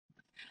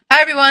Hi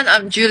everyone,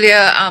 I'm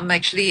Julia. I'm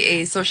actually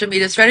a social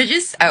media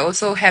strategist. I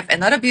also have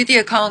another beauty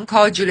account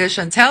called Julia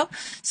Chantel.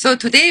 So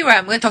today,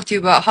 I'm going to talk to you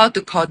about how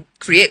to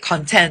create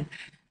content,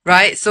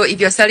 right? So if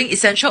you're selling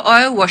essential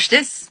oil, watch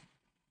this.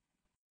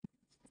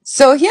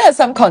 So here are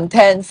some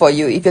content for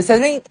you. If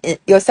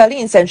you're selling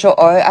essential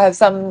oil, I have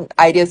some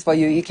ideas for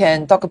you. You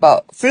can talk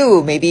about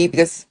flu, maybe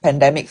because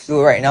pandemic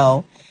flu right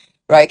now,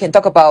 right? You can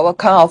talk about what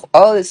kind of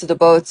oil is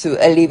suitable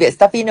to alleviate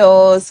stuffy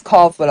nose,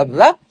 cough, blah blah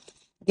blah.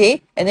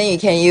 Okay, and then you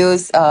can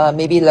use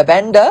maybe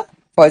lavender,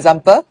 for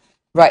example,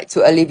 right,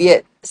 to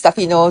alleviate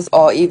stuffy nose,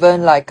 or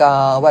even like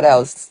what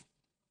else?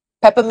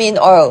 Peppermint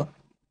oil,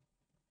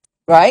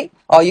 right?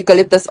 Or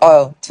eucalyptus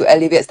oil to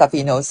alleviate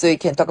stuffy nose. So you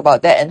can talk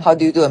about that and how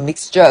do you do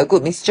a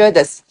good mixture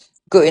that's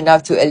good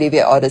enough to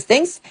alleviate all those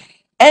things.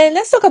 And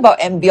let's talk about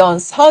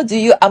ambience. How do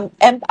you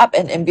amp up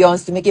an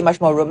ambience to make it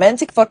much more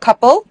romantic for a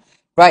couple,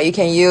 right? You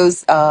can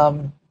use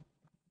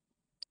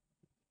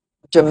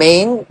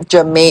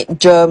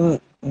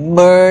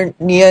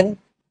Germanian,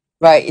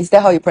 right? Is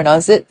that how you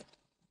pronounce it?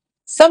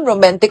 Some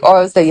romantic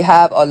oils that you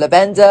have, or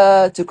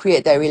lavender to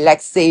create that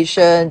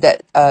relaxation,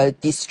 that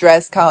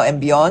distress kind of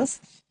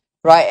ambience,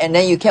 right? And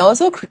then you can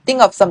also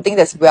think of something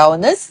that's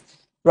wellness,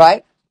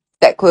 right?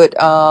 That could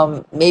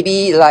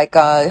maybe like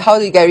how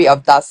do you get rid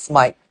of dust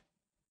mite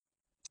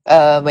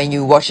when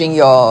you washing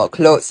your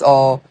clothes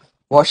or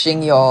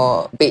washing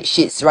your bed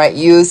sheets, right?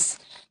 Use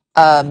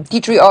tea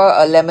tree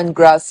oil or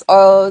lemongrass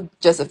oil,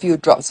 just a few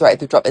drops, right,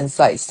 to drop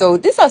inside. So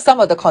these are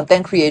some of the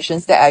content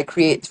creations that I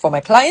create for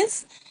my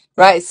clients,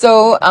 right?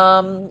 So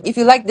if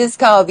you like this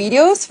kind of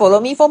videos,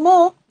 follow me for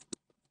more.